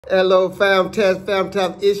Hello, fam test,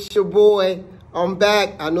 it's your boy. I'm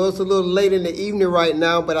back. I know it's a little late in the evening right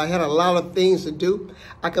now, but I had a lot of things to do.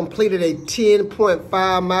 I completed a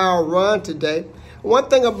 10.5 mile run today. One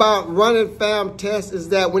thing about running, fam test, is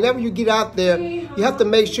that whenever you get out there, you have to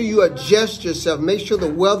make sure you adjust yourself. Make sure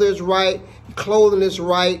the weather is right, your clothing is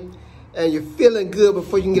right, and you're feeling good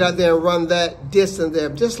before you can get out there and run that distance there.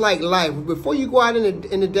 Just like life. Before you go out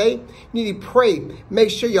in the day, you need to pray. Make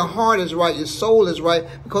sure your heart is right, your soul is right,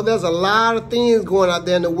 because there's a lot of things going out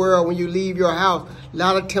there in the world when you leave your house. A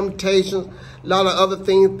lot of temptations, a lot of other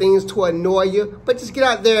things to annoy you. But just get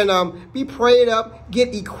out there and be prayed up,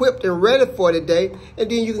 get equipped and ready for the day,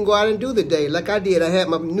 and then you can go out and do the day. Like I did. I had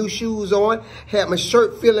my new shoes on, had my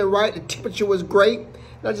shirt feeling right, the temperature was great.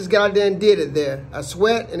 I just got out there and did it there. I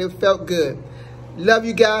sweat and it felt good. Love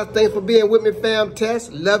you guys. Thanks for being with me, fam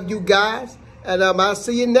test. Love you guys. And I'll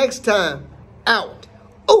see you next time. Out.